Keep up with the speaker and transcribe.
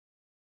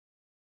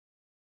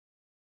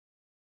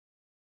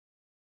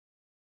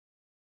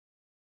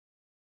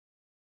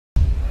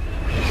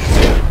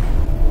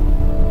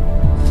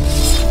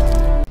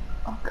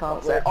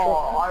can't say.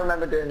 Oh, I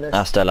remember doing this.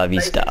 Hasta la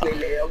vista.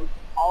 Basically, Liam,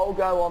 I'll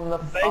go on the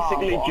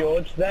Basically, far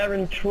George, they're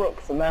in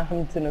trucks and they're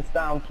hunting us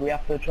down, so we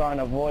have to try and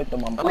avoid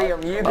them on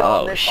Liam, you go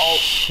on Oh this.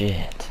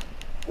 shit.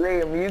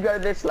 Liam, you go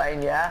this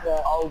lane, yeah?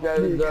 I'll go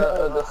the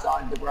other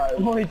side of the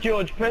road. Boy,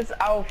 George, press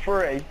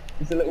L3.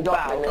 It's a little You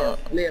got me, bow.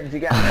 Liam, do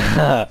you get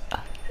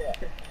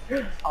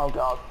it? Oh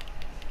god.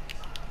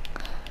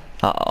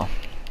 Uh-oh.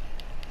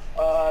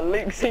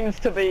 Luke seems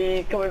to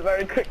be coming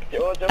very quick,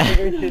 George. I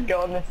think we should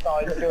go on this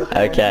side, George.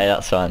 Okay,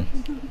 that's fine.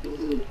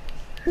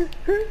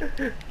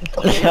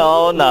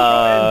 Oh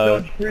no.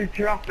 Dodge through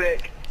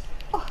traffic.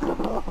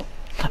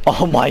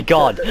 Oh my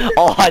god.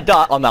 Oh, I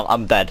died.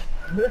 I'm dead.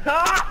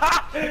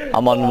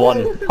 I'm on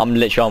one. I'm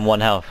literally on 1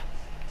 health.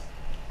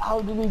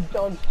 How did he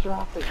dodge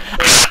traffic?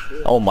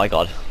 Oh my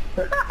god.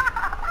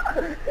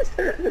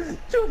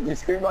 George, you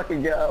scream like a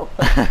girl.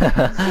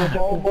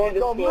 Oh my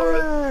god,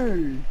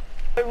 move!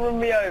 Don't run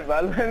me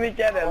over, let me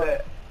get in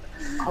it.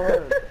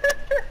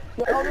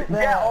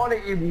 Get on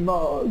it, you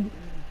mug.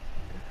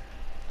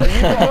 Somebody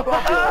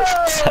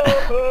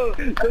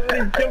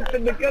jumped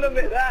in the gun a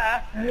bit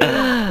there.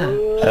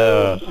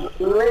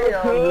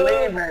 Liam,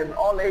 leave him.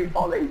 Ollie,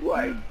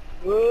 wait.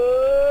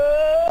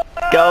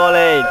 Go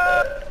Ollie.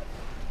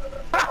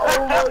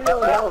 Oh my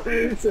god,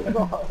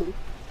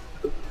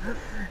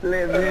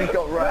 Liam, you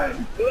got wrecked.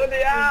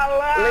 Bloody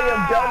hell! Liam,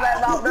 don't let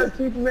that, don't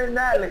keep him in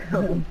there,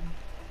 Liam.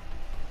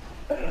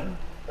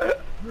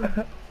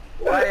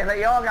 Where do you think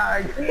you're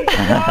going?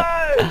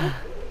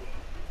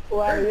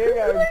 Where are you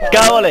going?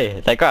 Go Ollie.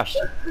 They crashed.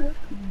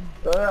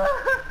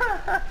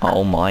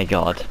 Oh my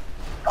god.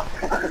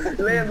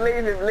 Liam,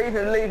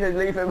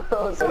 leave him.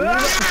 Oh, so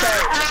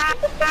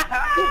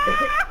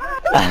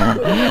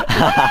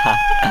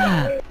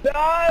No,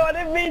 I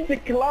didn't mean to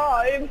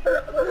climb.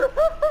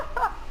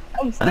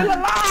 I'm still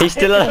alive. He's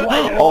still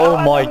alive. Oh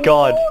my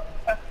god.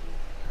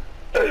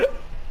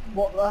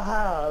 what the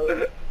hell?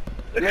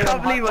 I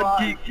can't believe I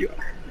juked you.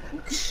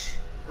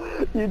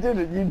 You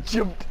didn't, you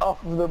jumped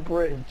off of the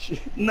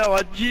bridge. No,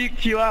 I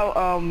juked you out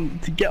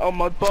to get on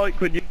my bike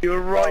when you were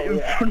right in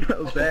front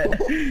of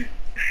it.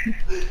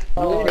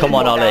 Come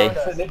on Ollie.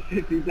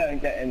 If you don't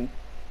get in.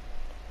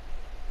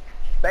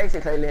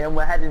 Basically, Liam,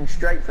 we're heading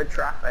straight for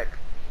traffic.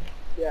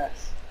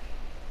 Yes.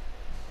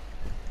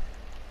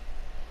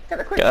 Get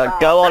a quick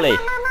Go Ollie.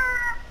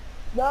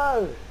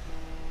 No!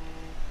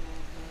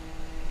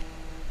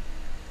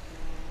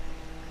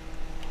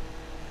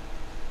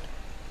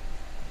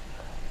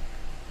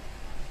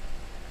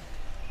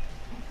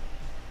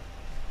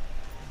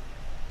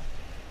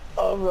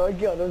 Oh my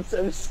god, I'm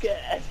so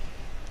scared.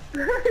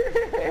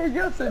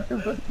 You're such a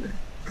pussy.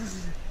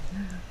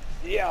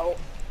 Yo.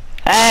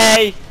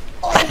 Hey.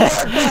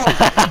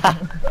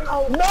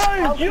 Oh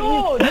no,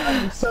 George!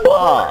 I'm so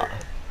What?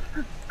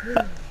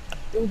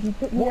 George, you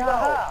put me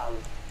out.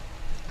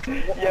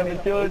 Yeah,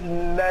 but George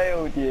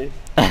nailed you.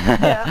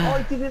 Yeah,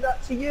 I did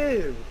that to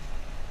you.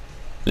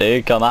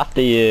 Luke, I'm after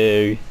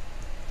you.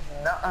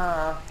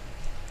 Nuh-uh.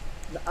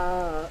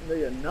 No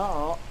you're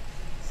not.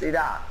 See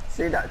that,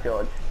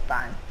 George?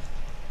 Bang.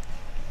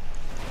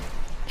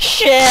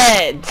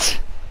 Shit!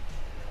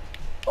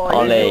 Oh,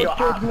 Ollie.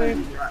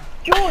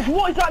 George,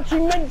 what is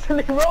actually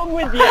mentally wrong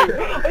with you?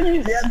 Are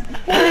you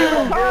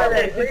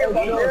retarded?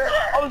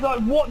 I was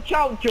like, watch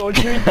out,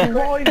 George, you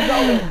drive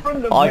down in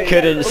front of me. I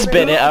couldn't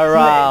spin it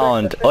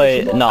around.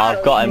 Wait, no,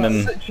 I've got him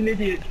in. Such an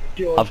idiot,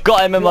 George. I've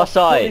got him in my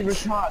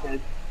sights. Retarded.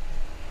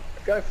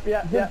 Go for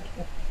yeah.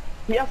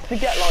 He has to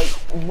get like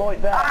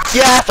right there.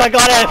 Yes, I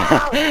got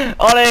him!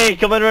 Ollie,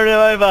 come and run him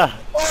over.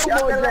 Oh you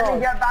have to let me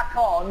get back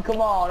on. Come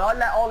on, I'll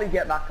let Ollie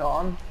get back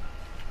on.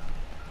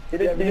 He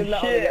didn't do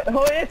shit.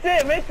 Oh, it's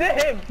him!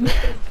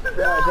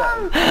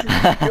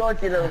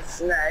 George, you little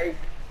snake.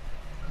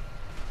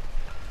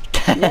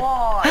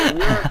 Why?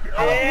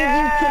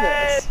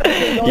 Yes!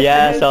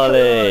 Yes,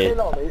 Ollie. It's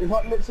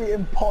like literally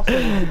impossible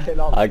to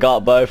kill Ollie. I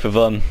got both of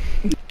them.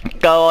 Go,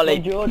 Hey, Ollie.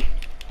 George.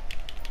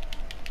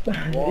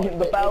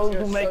 The bells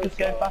will make us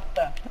go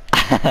faster.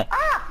 I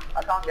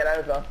can't get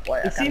over.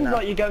 Wait, It seems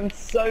like you're going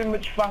so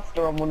much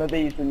faster on one of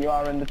these than you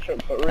are in the truck,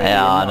 but really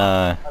Yeah, I you're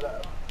not.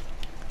 know.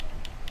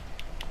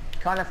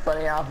 Kind of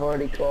funny how I've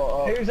already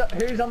caught up.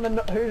 Who's on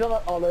the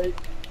Ollie?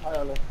 Hi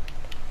Ollie.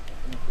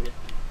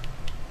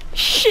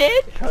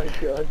 Shit! Oh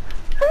god.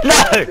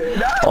 No!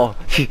 Oh,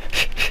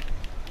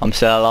 I'm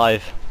still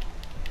alive.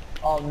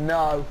 Oh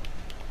no.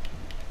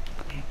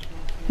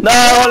 No,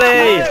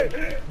 Ollie!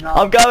 No.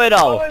 I'm going I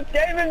on. was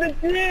gave him the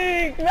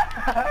jig!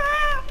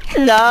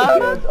 No!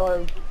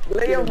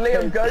 Liam,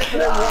 go for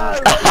the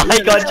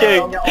He got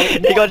juked.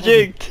 He got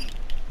juked.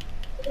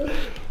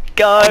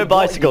 Go,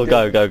 bicycle.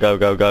 Go.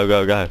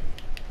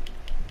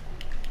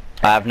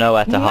 I have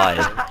nowhere to hide.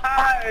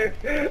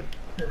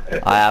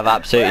 I have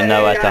absolutely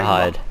nowhere to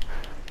hide.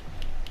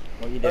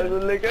 What are you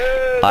doing?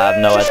 I have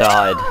nowhere to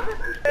hide.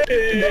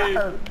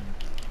 No.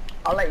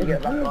 I'll let you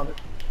get back on.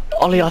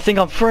 Ollie, I think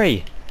I'm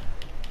free.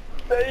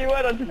 There you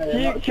went, I just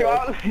juked you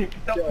out.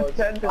 Stop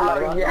pretending Oh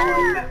like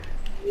yeah.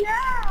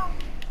 Yeah.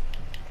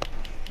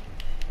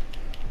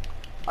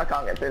 I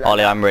can't get through that.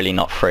 Ollie, I'm really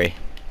not free.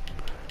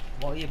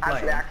 What are you Actually,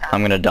 playing? I can't.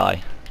 I'm gonna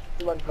die.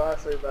 It's my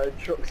anniversary though,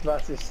 trucks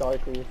versus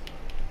cycles. Is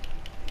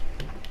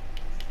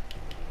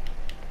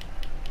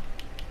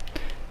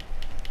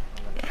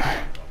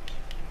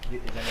anyone in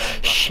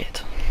Black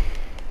Shit.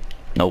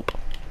 Nope.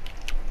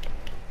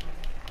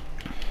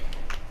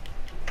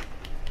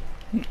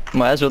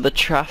 Where's all the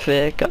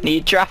traffic? I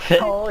need traffic.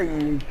 Oh,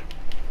 you.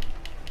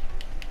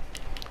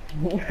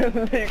 Luke,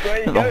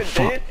 where you Oh, going,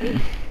 fuck.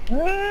 dude? No!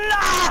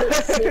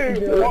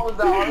 What was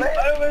that,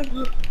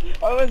 Ollie?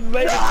 I almost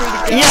made it through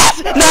the gap.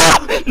 Yes! No!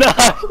 No!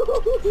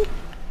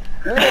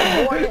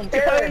 Liam, what are you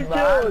doing,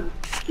 man?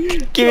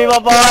 Give me my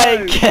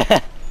bike!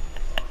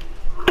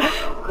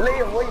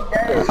 Liam, what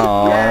are you doing?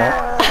 Aw.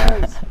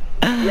 Yes!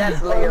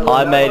 Yes, Liam.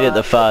 I made it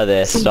the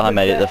furthest. I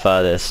made it the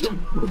furthest.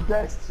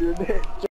 Pedestrian.